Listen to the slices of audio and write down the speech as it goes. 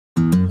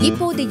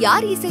இப்போது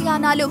யார்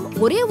இசையானாலும்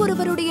ஒரே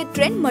ஒருவருடைய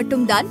ட்ரெண்ட்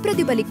மட்டும்தான்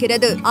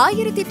பிரதிபலிக்கிறது.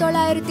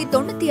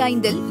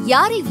 1995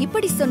 யாரை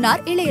இப்படி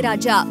சொன்னார்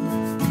இளையராஜா?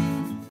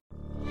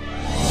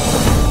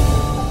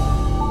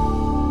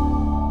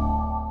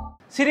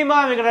 சினிமா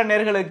விகட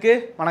நேயர்களுக்கு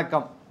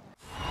வணக்கம்.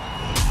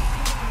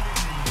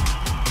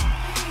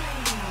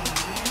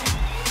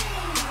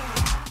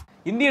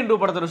 இந்தியன் 2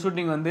 படத்தோட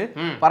ஷூட்டிங் வந்து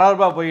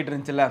பரபரப்பா போயிட்டு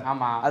இருந்துச்சுல்ல.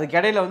 அதுக்கு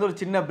இடையில வந்து ஒரு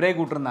சின்ன பிரேக்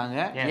விட்டுருந்தாங்க.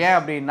 ஏன்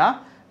அப்படின்னா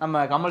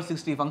நம்ம கமல்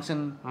 60 ஃபங்க்ஷன்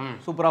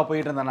சூப்பரா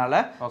போயிட்டு இருந்தனால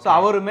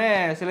அவருமே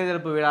சிலை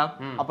திறப்பு விழா,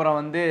 அப்புறம்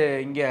வந்து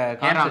இங்க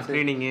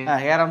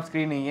ஹேராம்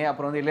ஸ்கிரீனிங்,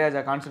 அப்புறம் வந்து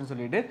இளையராஜா கான்சர்ட்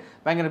சொல்லிட்டு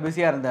பயங்கர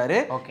பிஸியா இருந்தாரு.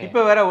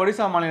 இப்ப வேற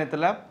ஒடிசா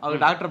மாநிலத்துல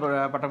அவர் டாக்டர்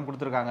பட்டம்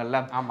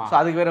கொடுத்துருக்காங்கல்ல,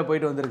 அதுக்கு வேற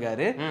போயிட்டு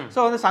வந்திருக்காரு.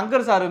 சோ வந்து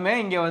சங்கர் சாருமே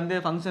இங்க வந்து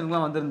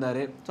ஃபங்க்ஷனுக்குலாம்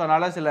வந்திருந்தாரு. ஸோ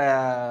அதனால சில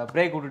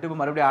பிரேக் விட்டுட்டு இப்போ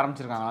மறுபடியும்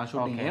ஆரம்பிச்சிருக்காங்க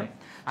ஷூட்டிங்.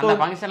 அந்த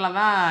ஃபங்க்ஷன்ல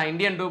தான்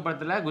இந்தியன் 2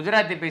 படத்துல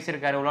குஜராத்தி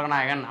பேசியிருக்காரு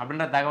உலகநாயகன்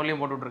அப்படின்ற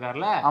தகவலையும் போட்டு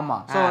விட்டுருக்காருல. ஆமா.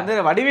 ஸோ வந்து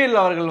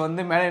வடிவேல் அவர்கள்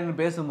வந்து மேலே நின்று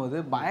பேசும்போது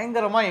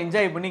பயங்கரமா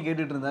என்ஜாய் பண்ணி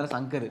கேட்டுட்டு இருந்தாரு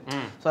சங்கர்.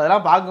 ஸோ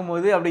அதெல்லாம்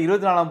பார்க்கும்போது அப்படியே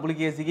 24ஆம்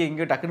புலிகேசிக்கு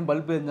எங்கேயோ டக்குன்னு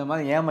பல்ப் எரிஞ்ச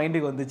மாதிரி என்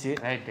மைண்டுக்கு வந்துச்சு.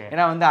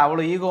 ஏன்னா வந்து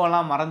அவ்வளோ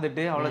ஈகோவெல்லாம்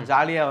மறந்துட்டு அவ்வளோ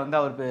ஜாலியா வந்து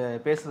அவர்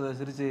பேசுறதை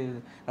சிரிச்சு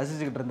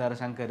ரசிச்சுக்கிட்டு இருந்தாரு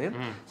சங்கர்.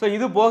 ஸோ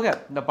இது போக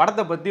இந்த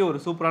படத்தை பத்தி ஒரு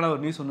சூப்பரான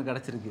ஒரு நியூஸ் ஒன்று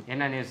கிடைச்சிருக்கு.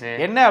 என்ன நியூஸ்?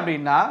 என்ன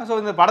அப்படின்னா, ஸோ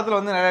இந்த படத்துல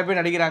வந்து நிறைய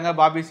பேர் நடிக்கிறாங்க.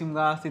 பாபி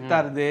சிம்ஹா,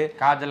 சித்தார்த்,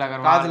 காஜல்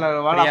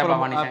அகர்வால்,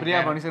 பிரியா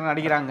பவானி சங்கர்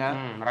நடிக்கிறாங்க.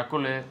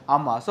 ரகுல்.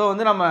 ஆமா. சோ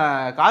வந்து நம்ம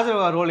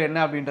காஜல் ரோல் என்ன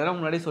அப்படின்றத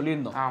முன்னாடி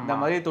சொல்லியிருந்தோம். இந்த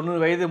மாதிரி 90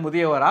 வயது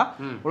முதியவரா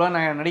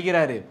உலகநாயகன்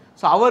நடிக்கிறாரு.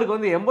 சோ அவருக்கு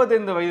வந்து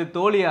 85 வயது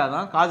தோழியா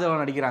தான்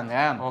காஜல் நடிக்கிறாங்க.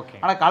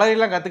 ஆனா கலரி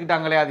எல்லாம்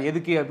கத்துக்கிட்டாங்களே, அது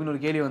எதுக்கு அப்படின்னு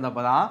ஒரு கேள்வி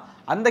வந்தப்பதான்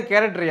அந்த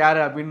கேரக்டர் யாரு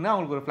அப்படின்னு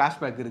அவங்களுக்கு ஒரு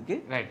பிளாஷ்பேக் இருக்கு.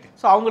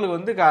 ஸோ அவங்களுக்கு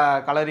வந்து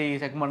கலரி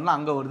செக்மெண்ட்லாம்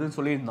அங்கே வருதுன்னு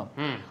சொல்லியிருந்தோம்.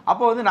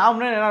 அப்போ வந்து நான்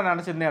முன்னாடி என்ன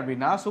நினச்சிருந்தேன்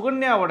அப்படின்னா,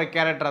 சுகன்யாவோட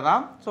கேரக்டர்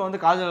தான் ஸோ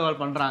வந்து காஜல்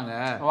பண்ணுறாங்க.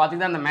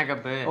 அதுதான் அந்த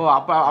மேக்கப்.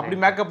 அப்போ அப்படி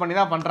மேக்கப் பண்ணி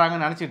தான்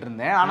பண்ணுறாங்கன்னு நினச்சிட்டு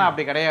இருந்தேன். ஆனால்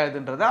அப்படி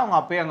கிடையாதுன்றதை அவங்க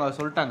அப்பயே அங்கே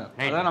சொல்லிட்டாங்க.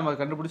 அதான் நம்ம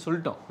கண்டுபிடிச்சி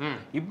சொல்லிட்டோம்.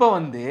 இப்போ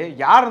வந்து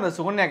யார் அந்த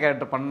சுகன்யா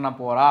கேரக்டர் பண்ண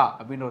போறா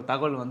அப்படின்ற ஒரு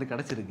தகவல் வந்து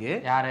கிடைச்சிருக்கு.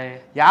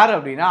 யாரு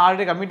அப்படின்னா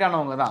ஆல்ரெடி கமிட்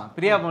ஆனவங்க தான்.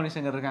 பிரியா பவானி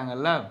சங்கர்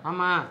இருக்காங்கல்ல,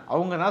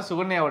 அவங்க தான்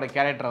சுகன்யாவோட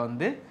கேரக்டரை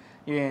வந்து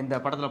இந்த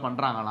படத்துல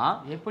பண்றாங்களாம்.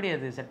 எப்படி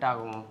அது செட்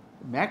ஆகும்?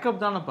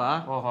 மேக்கப் தானப்பா.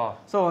 ஓஹோ.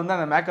 ஸோ வந்து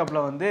அந்த மேக்கப்ல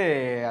வந்து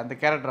அந்த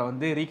கேரக்டரை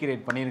வந்து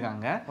ரீக்ரியேட்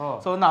பண்ணியிருக்காங்க.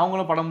 ஸோ வந்து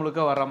அவங்களும் படம் முழுக்க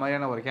வர்ற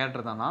மாதிரியான ஒரு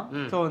கேரக்டர் தானா.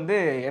 ஸோ வந்து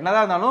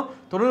என்னதான் இருந்தாலும்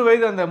 90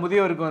 வயது அந்த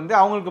முதியவருக்கு வந்து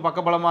அவங்களுக்கு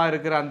பக்கபலமா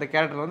இருக்கிற அந்த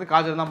கேரக்டர் வந்து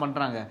காஜல் தான்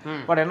பண்றாங்க.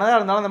 பட் என்னதான்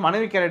இருந்தாலும் அந்த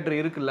மனைவி கேரக்டர்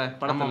இருக்குல்ல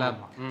படத்துல,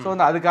 ஸோ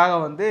வந்து அதுக்காக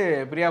வந்து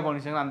பிரியா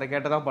பவானி சங்கர் அந்த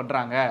கேரக்டர் தான்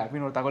பண்றாங்க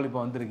அப்படின்னு ஒரு தகவல்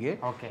இப்போ வந்திருக்கு.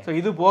 ஸோ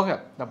இது போக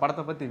இந்த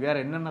படத்தை பத்தி வேற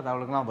என்னென்ன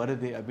தகவல்கள்லாம்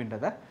வருது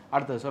அப்படின்றத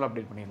அடுத்த சொல்ல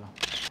அப்டேட் பண்ணிடலாம்.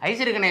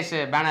 ஐஸ்வரி கணேஷ்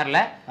பேனர்ல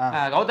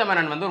கௌதம்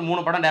மேனன் வந்து ஒரு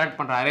 3 படம் டைரக்ட்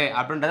பண்றாரு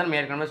அப்படின்றத நம்ம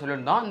ஏற்கனவே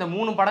சொல்லியிருந்தோம். இந்த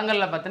 3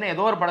 படங்கள்ல பத்தின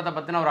ஏதோ ஒரு படத்தை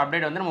பத்தின ஒரு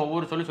அப்டேட் வந்து நம்ம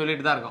ஒவ்வொரு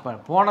சொல்லிட்டு தான்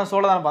இருக்கோம். போன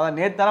சோழ தான் பார்த்தா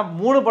நேத்து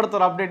 3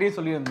 படத்தோட அப்டேட்டையும்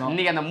சொல்லியிருந்தோம்.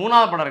 இன்னைக்கு அந்த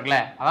 3வது படம் இருக்குல்ல,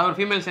 அதாவது ஒரு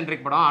ஃபீமேல்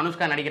சென்ட்ரிக் படம்,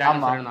 அனுஷ்கா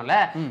நடிக்கிறாங்கன்னு சொல்லியிருந்தோம்ல.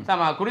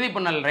 நம்ம குருதி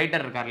புன்னல்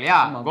ரைட்டர் இருக்கார் இல்லையா,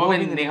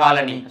 கோவிந்த்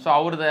நிகாலனி. ஸோ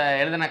அவரு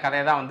எழுதின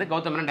கதையை தான் வந்து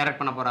கௌதம் மேனன்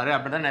டைரக்ட் பண்ண போறாரு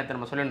அப்படின்றத நேற்று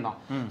நம்ம சொல்லியிருந்தோம்.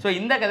 ஸோ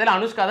இந்த கதையில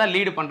அனுஷ்கா தான்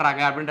லீடு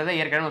பண்றாங்க அப்படின்றத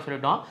ஏற்கனவே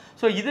சொல்லிட்டோம்.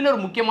 ஸோ இதுல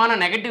ஒரு முக்கியமான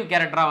நெகட்டிவ்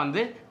கேரக்டரா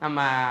வந்து நம்ம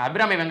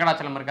அபிராமி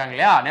வெங்கடாச்சலம் இருக்காங்க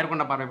இல்லையா,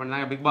 நேர்கொண்ட பார்வை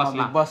பண்ணாங்க பிக்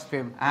பாஸ்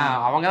ஃபேம்.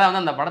 அவங்க தான்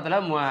வந்து அந்த படத்துல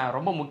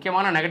ரொம்ப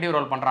முக்கியமான நெகட்டிவ்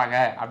ரோல் பண்றாங்க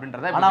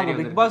அப்படின்றத. ஆனா அவங்க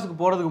பிக் பாஸ்க்கு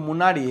போறதுக்கு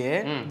முன்னாடியே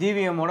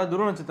ஜிவிஎம்மோட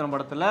துருவ நட்சத்திரம்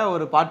படத்துல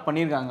ஒரு பார்ட்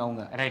பண்ணிருக்காங்க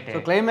அவங்க. ஸோ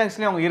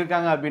கிளைமேக்ஸ்லயே அவங்க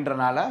இருக்காங்க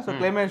அப்படின்றனால ஸோ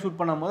கிளைமேக்ஸ் ஷூட்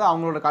பண்ணும்போது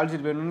அவங்களோட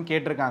கால்ஷீட் வேணும்னு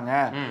கேட்டிருக்காங்க.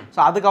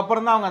 ஸோ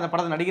அதுக்கப்புறம் தான் அவங்க அந்த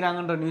படத்தை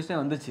நடிக்கிறாங்கன்ற நியூஸே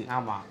வந்துச்சு.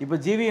 ஆமா. இப்போ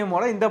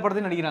ஜிவிஎம்மோட இந்த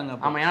படத்தையும் நடிக்கிறாங்க.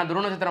 ஆமா, ஏன்னா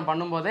துருவ நட்சத்திரம்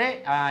பண்ணும்போதே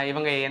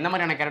இவங்க எந்த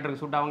மாதிரியான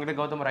கேரக்டருக்கு சூட் ஆகுங்கிட்ட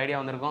கௌதம் ஒரு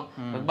ஐடியா வந்திருக்கும்.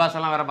 பிக் பாஸ்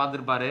எல்லாம் வேற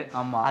பார்த்துருப்பாரு.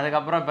 ஆமா.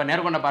 அதுக்கப்புறம் இப்போ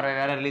நேர்கொண்ட பார்வை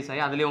வேற ரிலீஸ்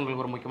ஆகி அதுலயும்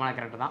உங்களுக்கு ஒரு முக்கியமான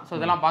கேரக்டர் தான். ஸோ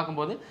இதெல்லாம்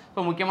பார்க்கும்போது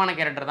இப்போ முக்கியமான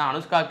கேரக்டர் தான்.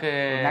 அனுஷ்காக்கு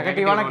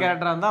நெகட்டிவான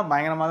கேரக்டரா இருந்தா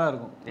பயங்கரமா தான்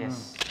இருக்கும்.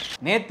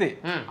 நேத்து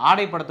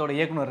ஆடை படத்தோட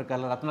இயக்குனர்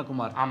இருக்கார்ல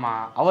ரத்னகுமார், ஆமா,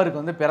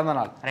 அவருக்கு வந்து பிறந்த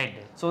நாள்.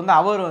 ஸோ வந்து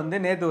அவர் வந்து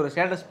நேத்து ஒரு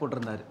ஸ்டேட்டஸ்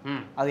போட்டிருந்தாரு.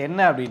 அது என்ன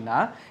அப்படின்னா,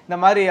 இந்த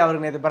மாதிரி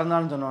அவருக்கு நேற்று பிறந்த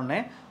நாள்னு சொன்னோடனே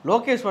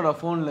லோகேஷோட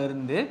போன்ல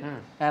இருந்து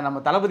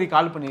நம்ம தளபதி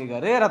கால்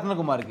பண்ணியிருக்காரு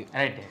ரத்னகுமாருக்கு.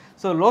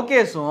 ஸோ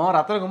லோகேஷும்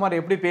ரத்னகுமார்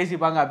எப்படி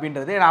பேசிப்பாங்க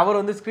அப்படின்றது, அவர்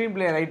வந்து ஸ்கிரீன்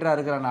பிளே ரைட்டரா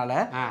இருக்கிறனால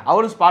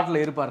அவரும் ஸ்பாட்ல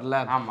இருப்பார்ல.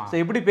 ஸோ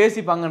எப்படி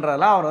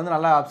பேசிப்பாங்கன்றதெல்லாம் அவர் வந்து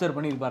நல்லா அப்சர்வ்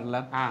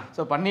பண்ணியிருப்பார்ல.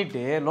 ஸோ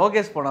பண்ணிட்டு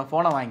லோகேஷ்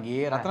போனை வாங்கி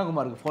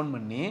ரத்னகுமாருக்கு ஃபோன்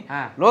பண்ணி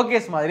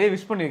லோகேஷ் மாதிரியே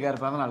விஷ்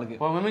பண்ணியிருக்காரு பிறந்த நாளுக்கு.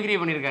 மிமிக்ரி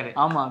பண்ணியிருக்காரு.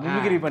 ஆமா,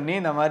 மிமிக்ரி பண்ணி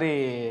இந்த மாதிரி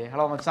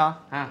ஹலோ மச்சான்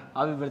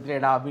ஹாப்பி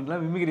பர்த்டேடா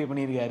அப்படின்லாம் மிமிக்ரி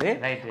பண்ணியிருக்காரு.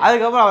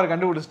 அதுக்கப்புறம் அவர்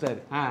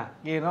கண்டுபிடிச்சிட்டாரு,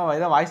 ஏன்னா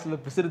இதான் வாய்ஸ்ல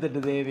பிசிறு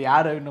தட்டுது, இது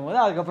யாரு அப்படின்னும் போது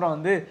அதுக்கப்புறம்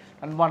வந்து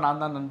நண்பா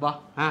நான் தான் நண்பா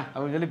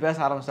அப்படின்னு சொல்லி பேச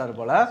ஆரம்பிச்சாரு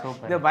போல.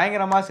 இது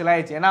பயங்கரமா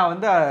சிலாயிடுச்சு. ஏன்னா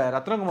வந்து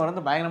ரத்னகுமார்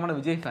வந்து பயங்கரமான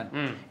விஜய் ஃபேன்.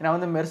 ஏன்னா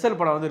வந்து மெர்சல்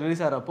படம் வந்து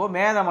ரிலீஸ் ஆகிறப்போ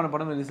மேதாமான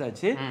படம் ரிலீஸ்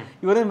ஆச்சு.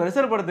 இவர் வந்து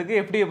மெர்சல் படத்துக்கு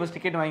எப்படி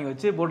டிக்கெட் வாங்கி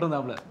வச்சு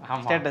போட்டிருந்தாப்ல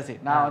ஸ்டேட்டஸ்,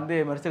 நான் வந்து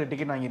மெர்சல்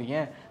டிக்கெட்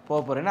வாங்கியிருக்கேன்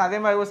போறேன்னு. அதே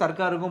மாதிரி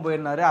சர்க்காருக்கும்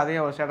போயிருந்தாரு, அதே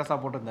ஒரு ஸ்டேட்டஸா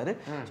போட்டிருந்தாரு.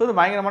 ஸோ இது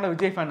பயங்கரமான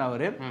விஜய் ஃபேன்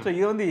அவரு. ஸோ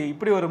இது வந்து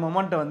இப்படி ஒரு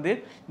மொமெண்ட் வந்து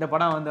இந்த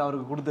படம் வந்து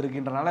அவருக்கு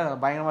கொடுத்துருக்குன்றனால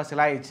பயங்கரமா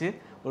சிலாயிடுச்சு.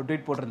 ஒரு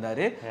ட்வீட்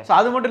போட்டிருந்தாரு. ஸோ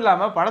அது மட்டும்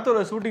இல்லாமல்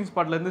படத்தோட ஷூட்டிங்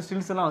ஸ்பாட்ல இருந்து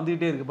ஸ்டில்ஸ் எல்லாம்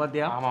வந்துகிட்டே இருக்கு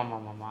பாத்தியா?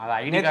 அது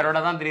ஐடி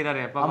கார்டோட தான்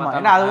தெரியுறாரு எப்போ.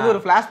 ஏன்னா அது வந்து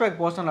ஒரு ஃபிளாஷ்பேக்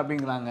போர்ஷன்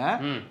அப்படிங்கிறாங்க.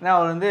 ஏன்னா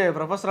அவர் வந்து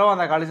ப்ரொஃபஸராகவும்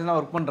அந்த காலேஜ் தான்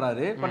ஒர்க்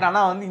பண்றாரு. பட்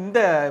ஆனால் வந்து இந்த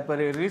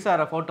இப்போ ரிலீஸ்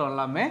ஆகிற ஃபோட்டோ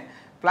எல்லாமே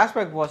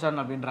ஃபிளாஷ்பேக்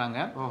போர்ஷன் அப்படின்றாங்க.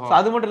 ஸோ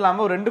அது மட்டும்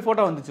இல்லாமல் ஒரு 2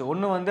 ஃபோட்டோ வந்துச்சு.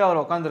 ஒன்று வந்து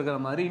அவர் உட்காந்துருக்கிற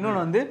மாதிரி, இன்னொன்று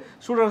வந்து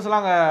ஸ்டூடெண்ட்ஸ்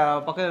எல்லாம் அங்கே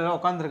பக்கத்தில்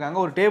உட்காந்துருக்காங்க.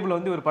 ஒரு டேபிள்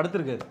வந்து இவர்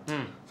படுத்திருக்காரு.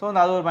 ஸோ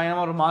வந்து அது ஒரு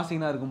பயங்கரமாக ஒரு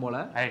மாசிங்காக இருக்கும் போல.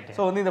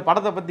 ஸோ வந்து இந்த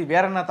படத்தை பற்றி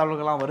வேற என்ன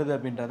தகவல்கள்லாம் வருது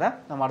அப்படின்றத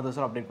நம்ம அடுத்த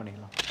வருஷம் அப்டேட்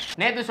பண்ணிக்கலாம்.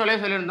 நேற்று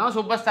சொல்லியிருந்தோம்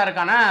சூப்பர்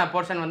ஸ்டாருக்கான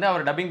போர்ஷன் வந்து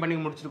அவர் டப்பிங்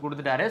பண்ணி முடிச்சுட்டு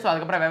கொடுத்துட்டாரு. ஸோ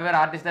அதுக்கப்புறம்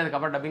வெவ்வேறு ஆர்டிஸ்ட்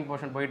அதுக்கப்புறம் டப்பிங்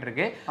போர்ஷன் போயிட்டு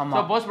இருக்கு.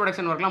 ஸோ போஸ்ட்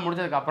ப்ரொடக்ஷன் ஒர்க்லாம்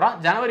முடிச்சதுக்கப்புறம்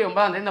ஜனவரி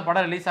 9 இந்த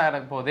படம் ரிலீஸ்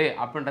ஆக போகுது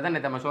அப்படின்றத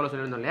நேற்று நம்ம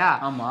சொல்லியிருந்தோம் இல்லையா?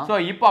 ஸோ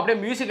இப்போ அப்படியே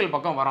மியூசிக்கல்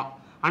பக்கம் வரும்.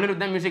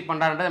 அனிருத் தான் மியூசிக்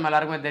பண்றாருன்றது நம்ம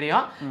எல்லாருக்குமே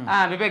தெரியும்.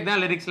 விவேக் தான்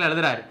லிரிக்ஸ்ல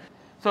எழுதுறாரு.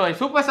 ஸோ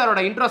சூப்பர்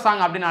ஸ்டாரோட இன்ட்ரோ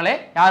சாங் அப்படின்னாலே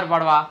யார்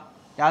பாடுவா?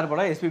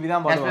 எஸ்பிபி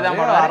தான்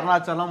பாடுவாரு.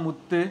 அருணாச்சலம்,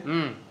 முத்து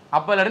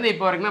அப்பல இருந்து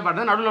இப்போ வரைக்குமே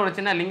பாடுறது. நடுவில் ஒரு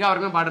சின்ன லிங்கா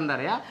வரைக்கும்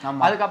பாடிருந்தாரு.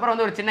 அதுக்கப்புறம்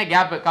வந்து ஒரு சின்ன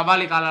கேப்,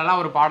 கபாலி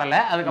காலெல்லாம் ஒரு பாடலை.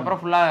 அதுக்கப்புறம்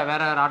ஃபுல்லா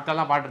வேற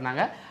ஆட்கள் தான்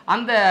பாட்டுருந்தாங்க.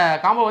 அந்த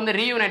காம்போ வந்து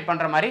ரீயூனைட்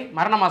பண்ற மாதிரி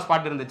மரண மாஸ்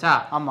பாட்டு இருந்துச்சா?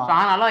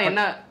 ஆனாலும்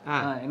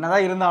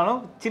என்னதான்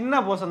இருந்தாலும்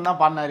சின்ன போர்ஷன்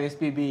தான் பாடினாரு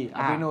எஸ்பிபி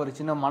அப்படின்னு ஒரு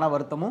சின்ன மன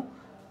வருத்தமும்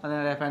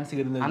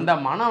அந்த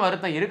மன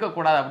வருத்தம்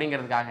இருக்கக்கூடாது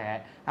அப்படிங்கிறதுக்காக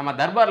நம்ம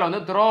தர்பார்ல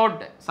வந்து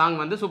த்ரோட் சாங்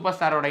வந்து சூப்பர்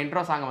ஸ்டாரோட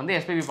இன்ட்ரோ சாங் வந்து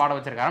எஸ்பிபி பாட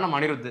வச்சிருக்காரு நம்ம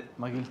அனிருத்.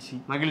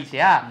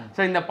 மகிழ்ச்சியா?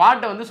 ஸோ இந்த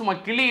பாட்டை வந்து சும்மா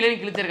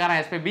கிளியிலேயும்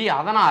கிழிச்சிருக்காரு எஸ்பிபி.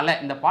 அதனால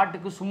இந்த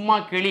பாட்டுக்கு சும்மா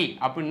கிளி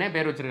அப்படின்னே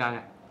பேர்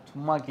வச்சிருக்காங்க.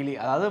 சும்மா கிளி,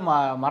 அதாவது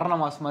மரண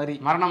மாஸ்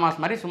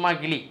மாதிரி சும்மா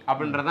கிளி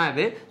அப்படின்றதான்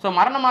இது. ஸோ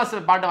மரண மாஸ்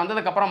பாட்டு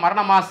வந்ததுக்கு அப்புறம்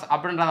மரண மாஸ்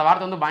அப்படின்ற அந்த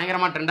வார்த்தை வந்து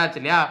பயங்கரமா ட்ரெண்ட் ஆச்சு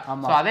இல்லையா?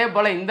 ஸோ அதே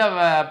போல இந்த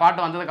பாட்டு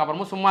வந்ததுக்கு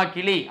அப்புறமும் சும்மா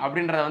கிளி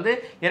அப்படின்றத வந்து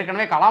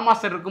ஏற்கனவே கலா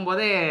மாஸ்டர்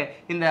இருக்கும்போதே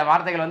இந்த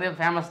வார்த்தைகள் வந்து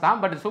ஃபேமஸ்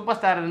தான். பட் சூப்பர்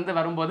ஸ்டார் இருந்து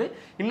வரும்போது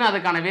இன்னும்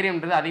அதுக்கான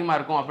வீரியம்ன்றது அதிகமாக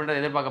இருக்கும்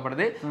அப்படின்றது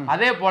எதிர்பார்க்கப்படுது.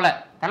 அதே போல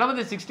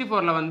தளபதி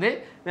 64ல வந்து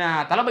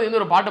தளபதி வந்து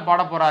ஒரு பாட்டு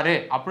பாட போறாரு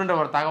அப்படின்ற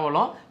ஒரு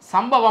தகவலும்,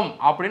 சம்பவம்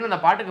அப்படின்னு அந்த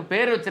பாட்டுக்கு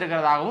பேர்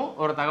வச்சிருக்கிறதாகவும்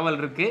ஒரு தகவல்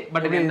இருக்கு.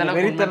 பட் இந்த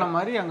அளவுக்கு வெறித்தன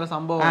மாதிரி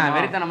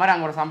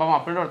அங்க ஒரு சம்பவம்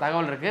அப்படின்ற ஒரு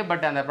தகவல் இருக்கு.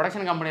 பட் அந்த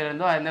ப்ரொடக்ஷன் கம்பெனில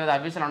இருந்தோ எந்த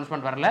அபிஷியல்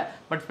அனௌன்ஸ்மெண்ட் வரல.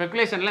 பட்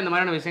ஸ்பெகுலேஷன்ல இந்த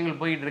மாதிரியான விஷயங்கள்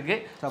போயிட்டு இருக்கு.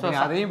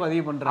 அதையும்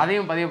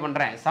பதிவு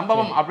பண்றேன்.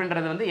 சம்பவம்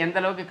அப்படின்றது வந்து எந்த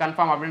அளவுக்கு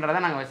கன்ஃபார்ம்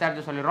அப்படின்றத நாங்க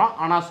விசாரிச்சு சொல்லிடுறோம்.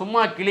 ஆனா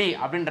சும்மா கிளி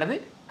அப்படின்றது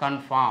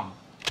கன்ஃபார்ம்.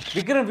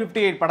 விக்ரம்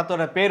 58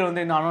 படத்தோட பேர்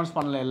வந்து இன்னும் அனௌன்ஸ்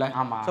பண்ணல.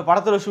 ஸோ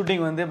படத்தோட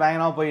ஷூட்டிங் வந்து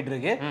பயங்கரமாக போயிட்டு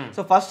இருக்கு.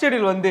 ஸோ ஃபர்ஸ்ட்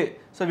ஷெட்யூல் வந்து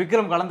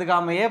விக்ரம்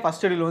கலந்துக்காமையே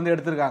ஃபர்ஸ்ட் ஷெட்யூல் வந்து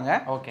எடுத்திருக்காங்க.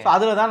 ஸோ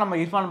அதில் தான் நம்ம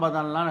இர்ஃபான்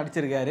பத்தான்லாம்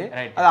நடிச்சிருக்காரு.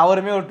 அது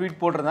அவருமே ஒரு ட்வீட்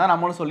போட்டிருந்தா,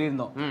 நம்மளும்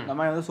சொல்லியிருந்தோம் இந்த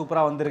மாதிரி வந்து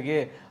சூப்பராக வந்திருக்கு,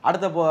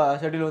 அடுத்த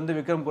ஷெட்யூல் வந்து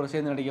விக்ரம் கூட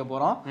சேர்ந்து நடிக்க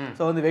போகிறோம்,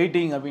 ஸோ வந்து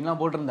வெயிட்டிங் அப்படின்லாம்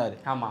போட்டிருந்தாரு.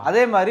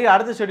 அதே மாதிரி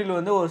அடுத்த ஷெட்யூல்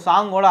வந்து ஒரு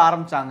சாங்கோட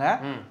ஆரம்பிச்சாங்க.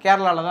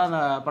 கேரளாவில் தான்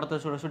அந்த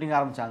படத்தோட ஷூட்டிங்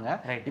ஆரம்பிச்சாங்க.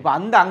 இப்போ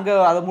அங்கே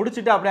அதை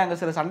முடிச்சுட்டு அப்படியே அங்கே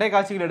சில சண்டை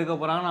காட்சிகள் எடுக்க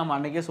போகிறாங்க. நம்ம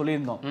அன்னைக்கே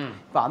சொல்லியிருந்தோம்.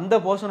 இப்போ அந்த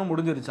போர்ஷனும்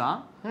முடிஞ்சிருச்சான்.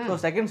 ஸோ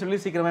செகண்ட் சொல்லி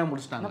சீக்கிரமே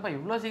முடிச்சிட்டாங்க.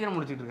 இவ்வளோ சீக்கிரம்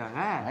முடிச்சுட்டு இருக்காங்க.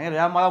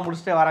 வேகமாக தான்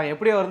முடிச்சுட்டே வராங்க.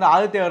 எப்படி வந்து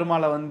ஆதித்ய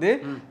வர்மால வந்து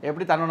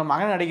எப்படி தன்னோட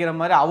மகன் நடிக்கிற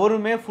மாதிரி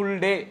அவருமே ஃபுல்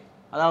டே,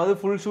 அதாவது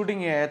ஃபுல்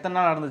ஷூட்டிங் எத்தனை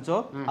நாள் நடந்துச்சோ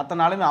அத்தனை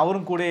நாளுமே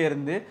அவரும் கூட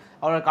இருந்து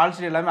அவரோட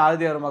கால்ஷீட் எல்லாமே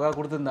ஆதித்ய வர்மாக்காக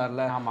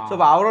கொடுத்துருந்தாருல. ஸோ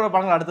இப்போ அவரோட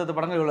படங்கள் அடுத்தடுத்த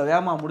படங்கள் இவ்வளோ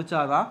வேகமாக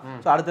முடிச்சாதான்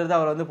ஸோ அடுத்தடுத்து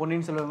அவர் வந்து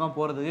பொன்னியின் செல்வன்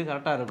போகிறதுக்கு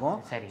கரெக்டாக இருக்கும்.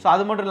 ஸோ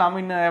அது மட்டும்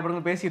இல்லாமல் இன்னும் நிறைய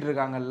படங்கள் பேசிட்டு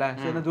இருக்காங்கல்ல.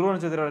 ஸோ இந்த துருவ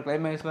நட்சத்திரோட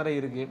கிளைமேக்ஸ் வேற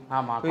இருக்கு.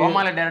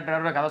 கோமாளி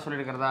டைரக்டரோட கதை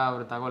சொல்லியிருக்கிறதா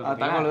ஒரு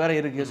தகவல் வேற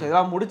இருக்கு. ஸோ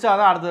இதெல்லாம்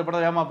முடிச்சாதான் அடுத்த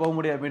படம் வேகமாக போக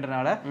முடியும்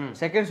அப்படின்றனால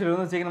செகண்ட் ஷெட்யூல்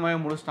வந்து சீக்கிரமாகவே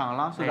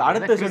முடிச்சிட்டாங்களாம். ஸோ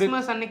அடுத்த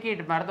கிறிஸ்மஸ் அன்னைக்கு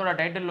படத்தோட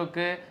டைட்டில்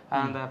லுக்கு,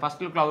 அந்த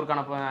ஃபர்ஸ்ட் லுக்ல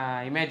அவருக்கான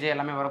இமேஜ்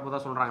எல்லாமே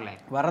வரப்போதான் சொல்றாங்களே.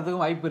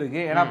 வரதுக்கும் வாய்ப்பு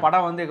இருக்கு. ஏன்னா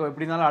படம் வந்து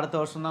எப்படி இருந்தாலும் அடுத்த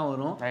வருஷம் தான்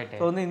வரும்.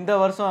 ஸோ வந்து இந்த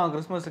வருஷம்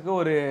கிறிஸ்மஸுக்கு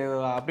ஒரு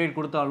அப்டேட்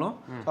கொடுத்தாலும்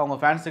அவங்க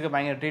ஃபேன்ஸுக்கு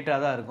பயங்கர ட்ரீட்டாக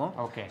தான் இருக்கும்.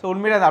 ஸோ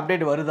உண்மையிலே அந்த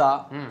அப்டேட் வருதா,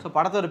 ஸோ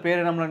படத்தோட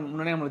பேர்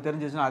முன்னாடி நம்மளுக்கு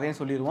தெரிஞ்சிச்சுன்னா அதையும்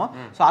சொல்லிடுவோம்.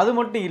 ஸோ அது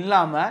மட்டும்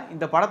இல்லாமல்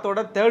இந்த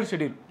படத்தோட தேர்ட்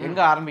ஷெட்யூல்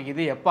எங்கே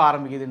ஆரம்பிக்குது, எப்போ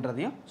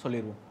ஆரம்பிக்குதுன்றதையும்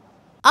சொல்லிடுவோம்.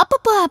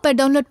 அப்பப்போ ஆப்பை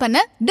டவுன்லோட்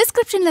பண்ண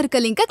டிஸ்கிரிப்ஷன்ல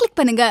இருக்க லிங்கை கிளிக்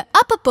பண்ணுங்க.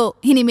 அப்பப்போ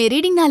இனிமே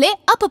ரீடிங்னாலே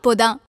அப்பப்போ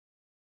தான்.